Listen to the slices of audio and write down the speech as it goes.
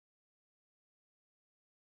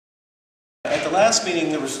At the last meeting,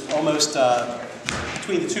 there was almost,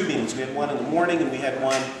 between the two meetings, we had one in the morning and we had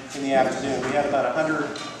one in the afternoon. We had about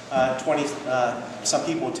 120 some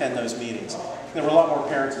people attend those meetings. There were a lot more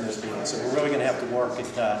parents in those meetings, so we're really going to have to work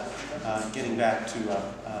at getting back to the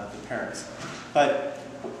parents. But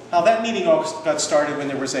how that meeting all got started when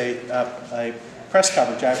there was a press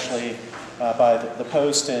coverage, actually, by the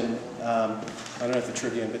Post and, I don't know if the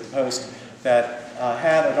Tribune, but the Post, that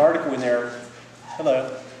had an article in there,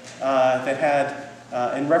 that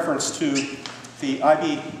had, in reference to the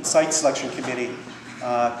IB Site Selection Committee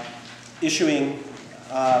issuing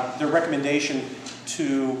their recommendation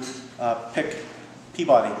to pick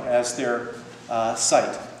Peabody as their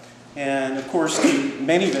site. And of course, to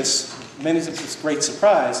many of us, it's a great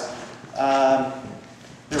surprise,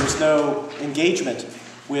 there was no engagement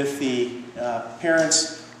with the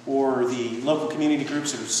parents or the local community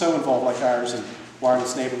groups that are so involved, like ours, in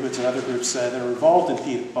wireless neighborhoods and other groups that are involved in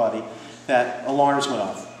Peabody, that alarms went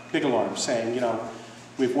off, big alarms, saying, you know,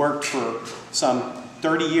 we've worked for some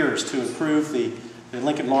 30 years to improve the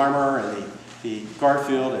Lincoln Larmer and the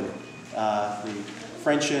Garfield and the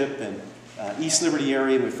Friendship and East Liberty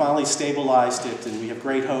area. We finally stabilized it, and we have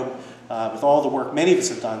great hope with all the work many of us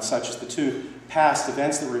have done, such as the two past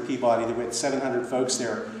events that were at Peabody. There were 700 folks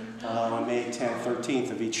there on May 10th,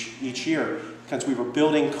 13th of each year, because we were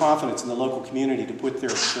building confidence in the local community to put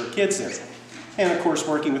their kids there. And of course,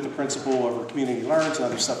 working with the principal over Community Learns and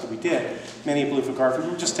other stuff that we did, many of Bloomfield-Garfield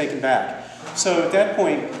were just taken back. So at that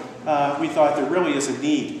point, we thought there really is a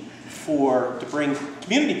need to bring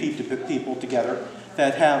community people together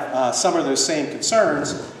that have some of those same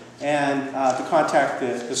concerns, and to contact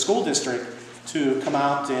the school district to come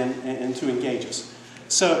out and to engage us.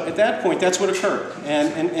 So at that point, that's what occurred,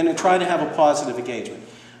 and to try to have a positive engagement.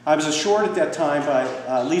 I was assured at that time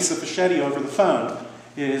by Lisa Fischetti over the phone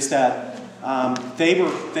is that they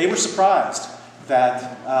were surprised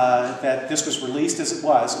that this was released as it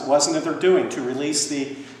was. It wasn't that they're doing to release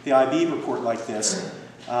the IB report like this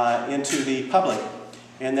into the public,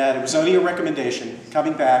 and that it was only a recommendation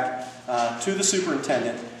coming back to the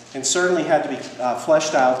superintendent, and certainly had to be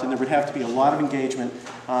fleshed out, and there would have to be a lot of engagement,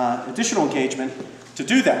 additional engagement, to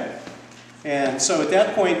do that. And so at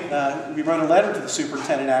that point, we wrote a letter to the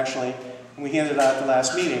superintendent, actually, and we handed it out at the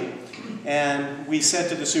last meeting. And we said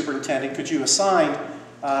to the superintendent, could you assign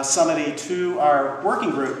somebody to our working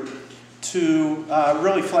group to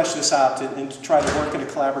really flesh this out and to try to work in a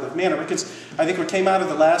collaborative manner? Because I think what came out of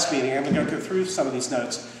the last meeting, and I'm going to go through some of these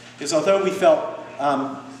notes, is although we felt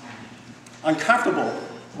uncomfortable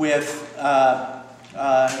with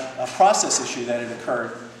a process issue that had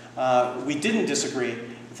occurred, we didn't disagree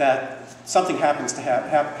that something has to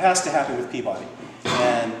happen with Peabody.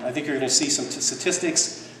 And I think you're going to see some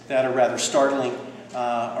statistics that are rather startling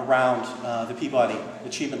around the Peabody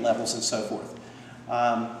achievement levels and so forth.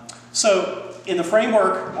 So in the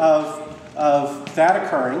framework of that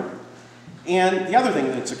occurring, and the other thing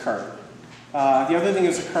that's occurring,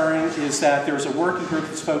 is that there's a working group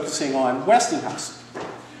that's focusing on Westinghouse.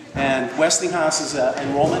 And Westinghouse's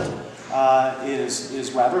enrollment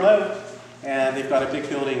is rather low. And they've got a big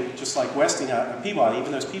building just like Peabody.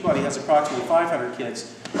 Even though Peabody has approximately 500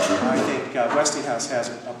 kids, I think Westinghouse has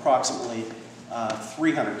approximately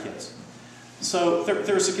 300 kids. So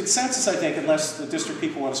there's a consensus, I think, unless the district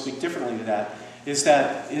people want to speak differently to that, is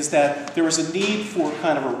that there was a need for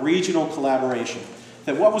kind of a regional collaboration.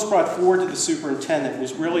 That what was brought forward to the superintendent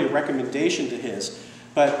was really a recommendation to his,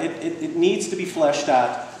 but it needs to be fleshed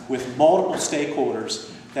out with multiple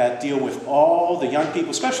stakeholders that deal with all the young people,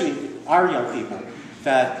 especially our young people,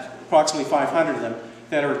 that approximately 500 of them,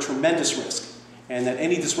 that are at tremendous risk, and that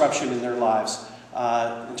any disruption in their lives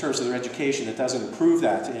in terms of their education that doesn't improve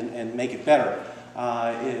that and make it better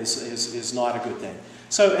is not a good thing.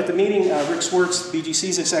 So at the meeting, Rick Swartz,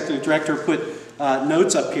 BGC's executive director, put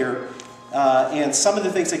notes up here, and some of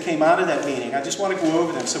the things that came out of that meeting, I just want to go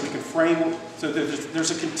over them so we can frame, so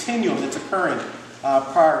there's a continuum that's occurring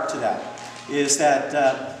prior to that. Is that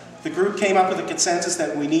the group came up with a consensus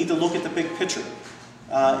that we need to look at the big picture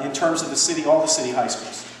in terms of the city, all the city high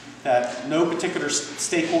schools. That no particular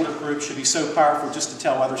stakeholder group should be so powerful just to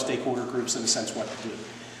tell other stakeholder groups, in a sense, what to do.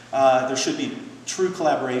 There should be true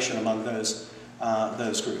collaboration among those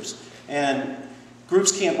groups. And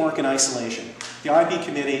groups can't work in isolation. The IB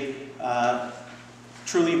committee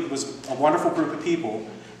truly was a wonderful group of people,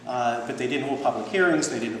 but they didn't hold public hearings,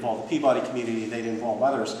 they didn't involve the Peabody community, they didn't involve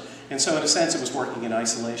others. And so in a sense it was working in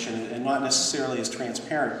isolation and not necessarily as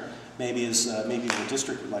transparent maybe as maybe the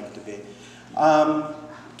district would like it to be.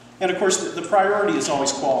 And of course the priority is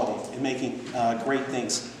always quality and making great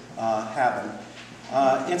things happen.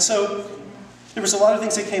 And so There was a lot of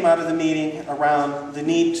things that came out of the meeting around the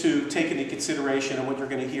need to take into consideration, and what you're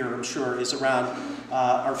going to hear, I'm sure, is around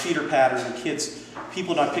our feeder pattern and kids,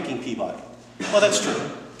 people not picking Peabody. Well, that's true.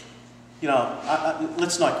 You know,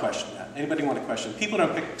 let's not question that. Anybody want to question? People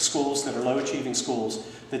don't pick schools that are low-achieving schools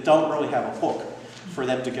that don't really have a hook for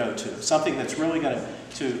them to go to. Something that's really going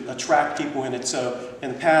to attract people in it. So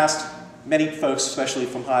in the past, many folks, especially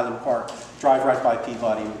from Highland Park, drive right by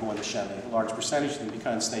Peabody and go into Chevy. A large percentage of them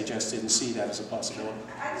because they just didn't see that as a possibility.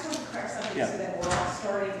 I just want to correct something so that we're all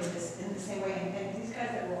starting in the same way. And these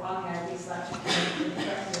guys that were on the IB selection committee,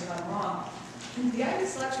 correct me if I'm wrong, the IB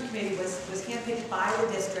selection committee was handpicked by the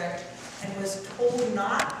district and was told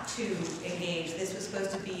not to engage. This was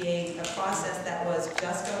supposed to be a process that was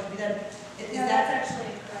just going to be done. No, that's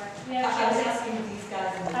actually correct. I was asking these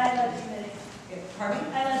guys. I led the committee. Pardon me?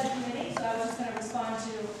 I led the committee, so I was just going to respond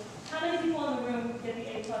to how many people in the room get the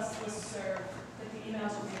A+ listserv, that the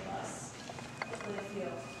emails from A+, hopefully a few.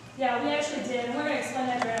 Yeah, we actually did, and we're going to explain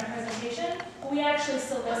that during our presentation, but we actually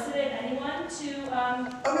solicited anyone to...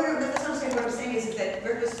 Oh, no, that's what I'm saying. What I'm saying is that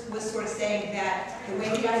Rick was sort of saying that the way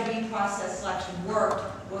the IB process selection worked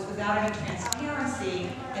was without any transparency,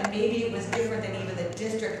 and maybe it was different than even the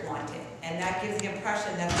district wanted. And that gives the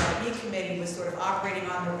impression that the IB committee was sort of operating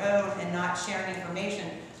on their own and not sharing information.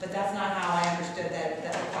 But that's not how I understood that the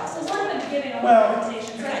process. Well, one of them giving a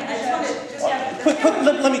presentation.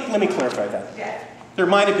 Let me clarify that. Yeah. There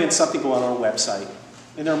might have been something going on our website,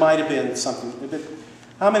 and there might have been something.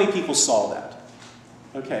 How many people saw that?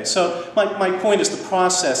 Okay, so my point is the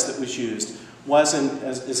process that was used wasn't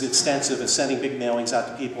as extensive as sending big mailings out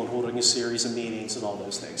to people and holding a series of meetings and all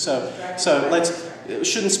those things. So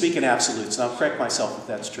shouldn't speak in absolutes, and I'll correct myself if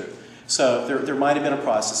that's true. So there might have been a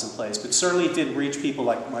process in place, but certainly it did reach people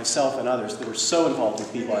like myself and others that were so involved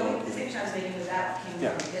with Peabody. The distinction I was making was that came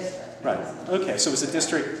from the district. Right. Okay, so it was a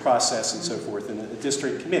district process and so forth, and a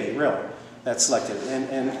district committee, really, that selected.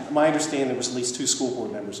 And my understanding, there was at least 2 school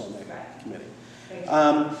board members on that committee.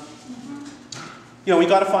 You know, we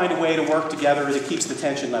got to find a way to work together that keeps the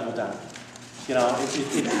tension level down. You know,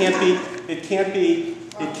 it can't be,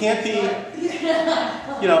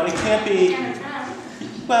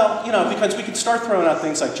 well, you know, because we could start throwing out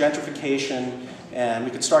things like gentrification, and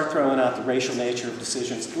we could start throwing out the racial nature of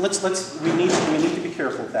decisions. We need to be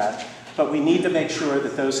careful with that, but we need to make sure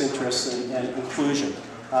that those interests and inclusion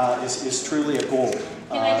is truly a goal.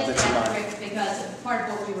 Can I just add, Rick, because part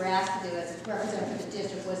of what we were asked to do as a representative of the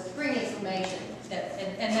district was to bring information,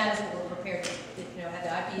 and that is what we're prepared to, have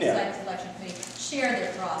the IB site selection committee share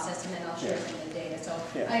their process, and then I'll share some of the data. So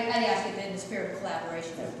I'd ask if in the spirit of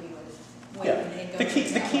collaboration that we would wait and go. The key,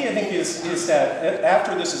 I think, is that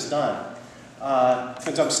after this is done,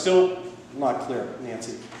 since I'm still not clear,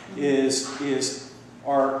 Nancy,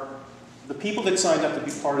 are the people that signed up to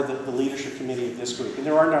be part of the leadership committee of this group, and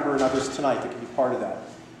there are a number of others tonight that can be part of that,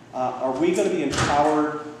 are we going to be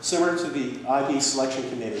empowered, similar to the IB selection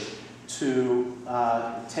committee, to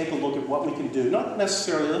take a look at what we can do? Not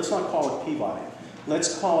necessarily, let's not call it Peabody.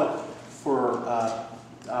 Let's call it for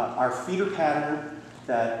our feeder pattern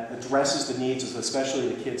that addresses the needs of especially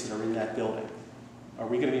the kids that are in that building. Are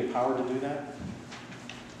we going to be empowered to do that?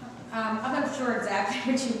 I'm not sure exactly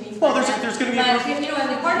what you mean. Well, there's going to be a...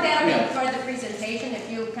 But, part of that, part of the presentation, if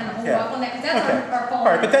you kind of hold up on that, because that's our goal. All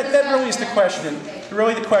right, but that really is the question.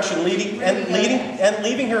 Really the question,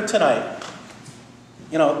 leaving here tonight,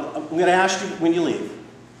 I'm going to ask you when you leave,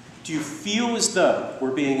 do you feel as though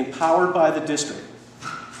we're being empowered by the district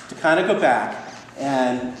to kind of go back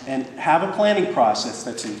and have a planning process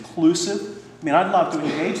that's inclusive? I mean, I'd love to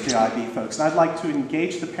engage the IB folks, and I'd like to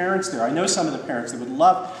engage the parents there. I know some of the parents that would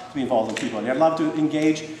love to be involved in Peabody. I'd love to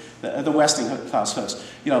engage the Westinghouse hosts.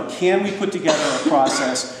 Can we put together a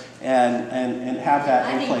process and have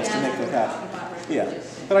that in place to make that happen? Yeah,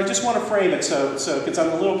 but I just want to frame it so because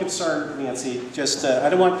I'm a little concerned, Nancy. Just I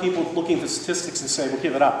don't want people looking at the statistics and say, "Well,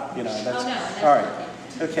 give it up." That's, all right.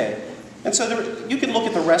 Okay. And so you can look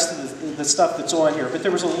at the rest of the stuff that's on here, but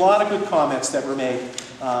there was a lot of good comments that were made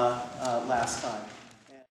last time.